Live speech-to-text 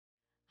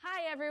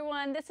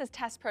everyone, this is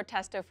Test Pro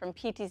Testo from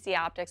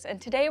PTZOptics, and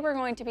today we're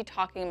going to be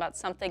talking about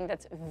something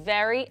that's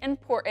very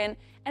important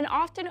and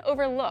often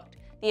overlooked,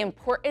 the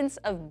importance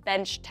of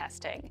bench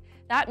testing.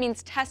 That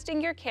means testing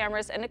your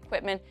cameras and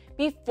equipment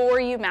before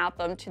you mount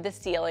them to the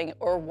ceiling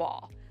or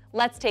wall.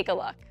 Let's take a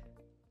look.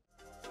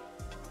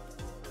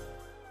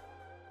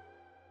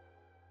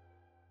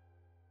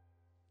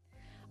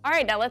 All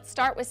right, now let's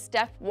start with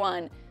step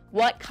one,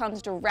 what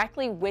comes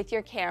directly with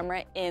your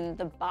camera in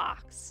the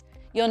box.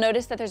 You'll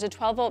notice that there's a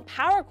 12-volt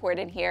power cord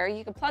in here.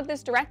 You can plug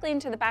this directly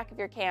into the back of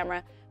your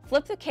camera,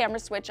 flip the camera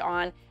switch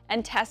on,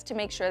 and test to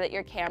make sure that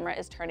your camera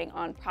is turning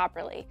on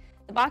properly.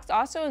 The box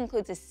also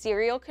includes a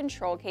serial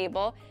control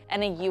cable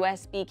and a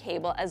USB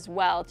cable as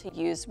well to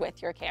use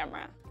with your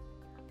camera.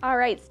 All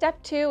right,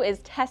 step two is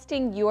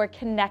testing your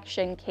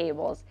connection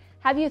cables.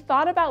 Have you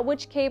thought about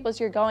which cables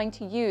you're going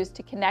to use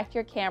to connect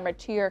your camera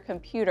to your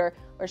computer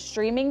or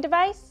streaming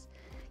device?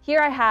 Here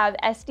I have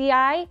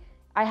SDI,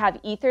 I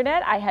have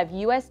Ethernet, I have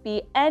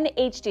USB, and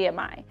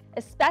HDMI.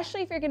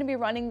 Especially if you're going to be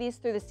running these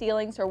through the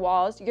ceilings or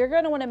walls, you're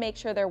going to want to make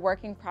sure they're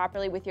working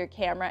properly with your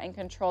camera and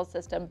control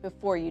system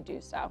before you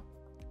do so.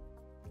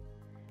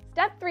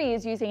 Step three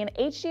is using an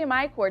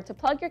HDMI cord to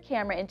plug your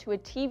camera into a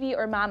TV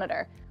or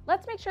monitor.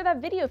 Let's make sure that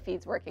video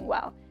feed's working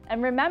well.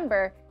 And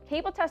remember,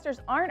 cable testers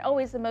aren't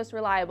always the most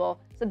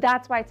reliable, so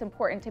that's why it's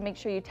important to make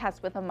sure you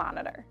test with a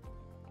monitor.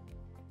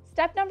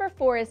 Step number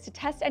four is to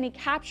test any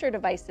capture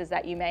devices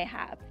that you may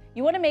have.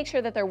 You want to make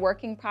sure that they're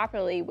working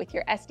properly with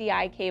your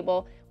SDI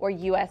cable or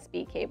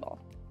USB cable.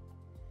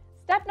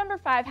 Step number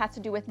five has to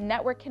do with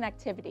network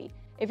connectivity.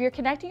 If you're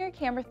connecting your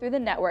camera through the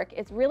network,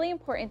 it's really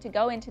important to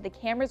go into the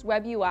camera's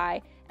web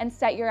UI and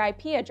set your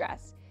IP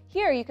address.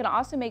 Here, you can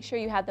also make sure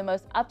you have the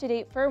most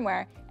up-to-date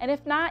firmware, and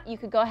if not, you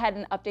could go ahead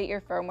and update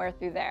your firmware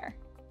through there.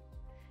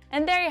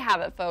 And there you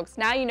have it, folks.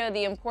 Now you know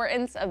the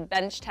importance of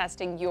bench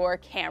testing your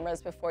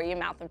cameras before you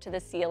mount them to the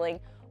ceiling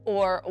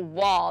or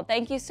wall.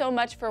 Thank you so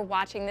much for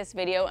watching this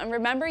video, and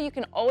remember, you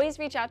can always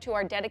reach out to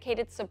our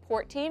dedicated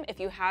support team if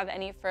you have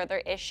any further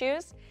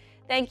issues.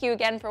 Thank you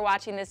again for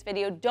watching this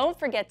video. Don't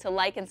forget to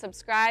like and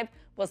subscribe.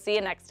 We'll see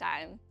you next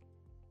time.